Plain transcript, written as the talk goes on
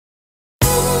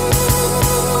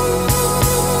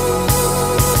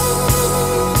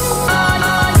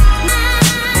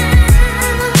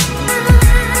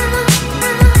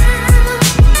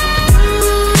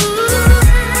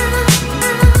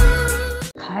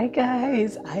Hi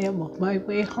guys, I am on my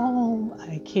way home.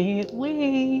 I can't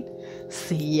wait.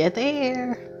 See you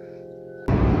there.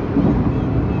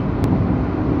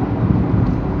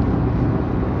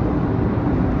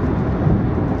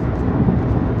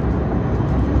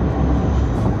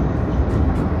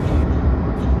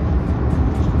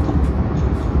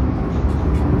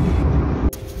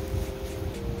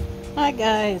 Hi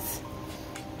guys,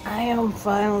 I am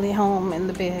finally home in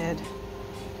the bed.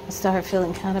 I started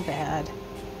feeling kind of bad.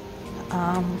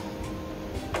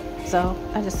 So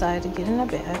I decided to get in the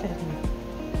bed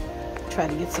and try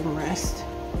to get some rest.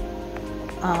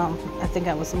 I think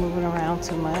I was moving around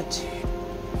too much.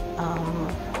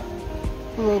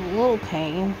 A little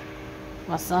pain.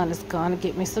 My son is going to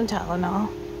get me some Tylenol.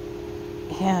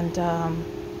 And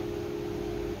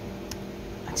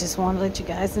I just want to let you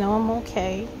guys know I'm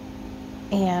okay.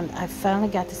 And I finally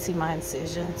got to see my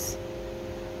incisions.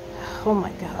 Oh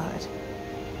my God.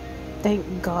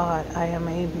 Thank God I am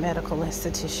a medical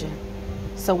esthetician.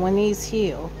 So when these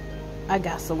heal, I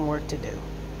got some work to do.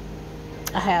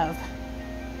 I have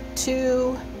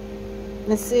 2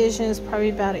 incisions, probably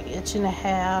about 1.5 inches.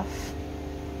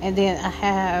 And then I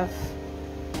have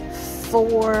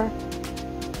 4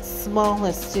 small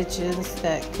incisions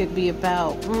that could be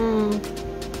about a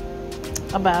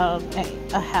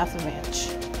 1/2 inch.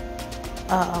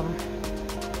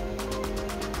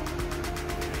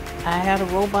 I had a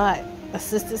robot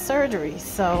assisted surgery,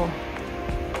 so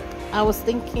I was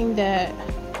thinking that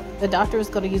the doctor was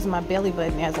going to use my belly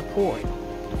button as a port.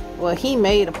 Well, he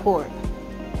made a port.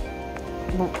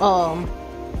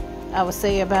 I would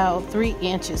say about 3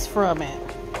 inches from it.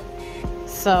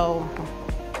 So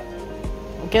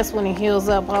I guess when it heals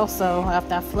up, also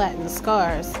after I flatten the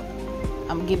scars,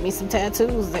 I'm gonna get me some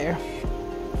tattoos there.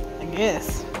 I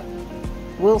guess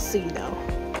we'll see though.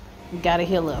 We gotta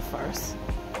heal up first.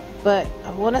 But I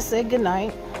want to say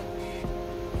goodnight,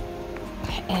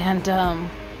 and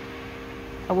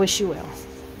I wish you well.